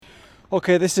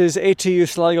Okay, this is ATU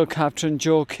Sligo captain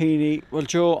Joe Keeney. Well,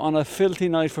 Joe, on a filthy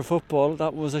night for football,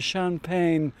 that was a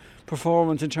champagne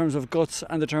performance in terms of guts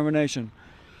and determination.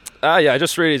 Yeah,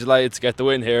 just really delighted to get the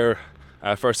win here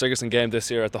for our Sigerson game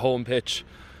this year at the home pitch.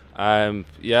 We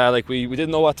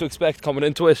didn't know what to expect coming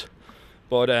into it,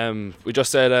 but we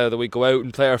just said that we'd go out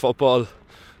and play our football.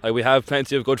 Like, we have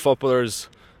plenty of good footballers,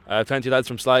 plenty of lads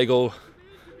from Sligo,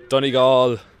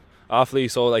 Donegal,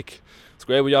 Offaly, so it's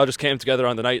great we all just came together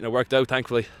on the night and it worked out,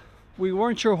 thankfully. We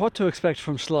weren't sure what to expect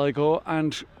from Sligo,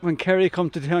 and when Kerry come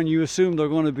to town, you assumed they're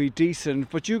going to be decent.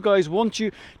 But you guys,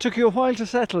 took you a while to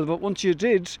settle, but once you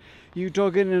did, you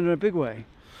dug in a big way.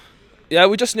 Yeah,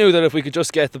 we just knew that if we could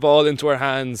just get the ball into our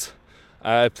hands,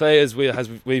 play as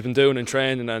we've been doing in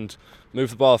training, and move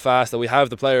the ball fast, that we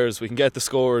have the players, we can get the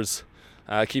scores,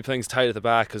 keep things tight at the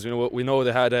back, because we know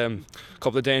they had a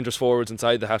couple of dangerous forwards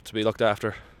inside that have to be looked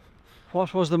after.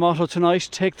 What was the motto tonight?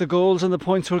 Take the goals and the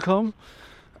points will come?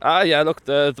 Look,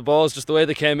 the balls, just the way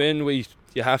they came in,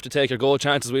 you have to take your goal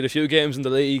chances. We had a few games in the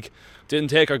league, didn't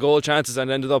take our goal chances and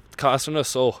ended up costing us,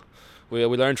 so we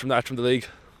learned from that from the league.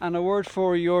 And a word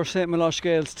for your St Milosh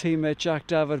Gales teammate Jack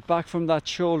Davitt, back from that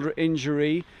shoulder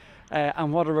injury,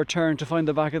 and what a return to find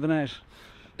the back of the net.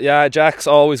 Yeah, Jack's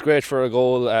always great for a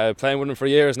goal. Playing with him for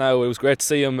years now, it was great to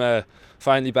see him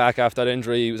finally back after that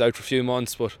injury. He was out for a few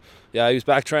months, but yeah, he was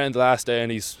back training the last day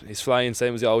and he's flying,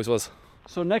 same as he always was.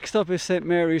 So next up is St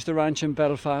Mary's the Ranch in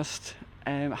Belfast.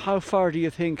 How far do you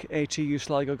think ATU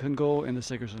Sligo can go in the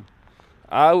Sigerson?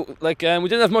 We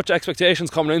didn't have much expectations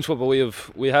coming into it, but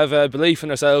we have belief in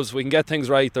ourselves. We can get things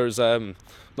right. There's no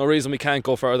reason we can't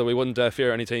go further. We wouldn't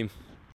fear any team.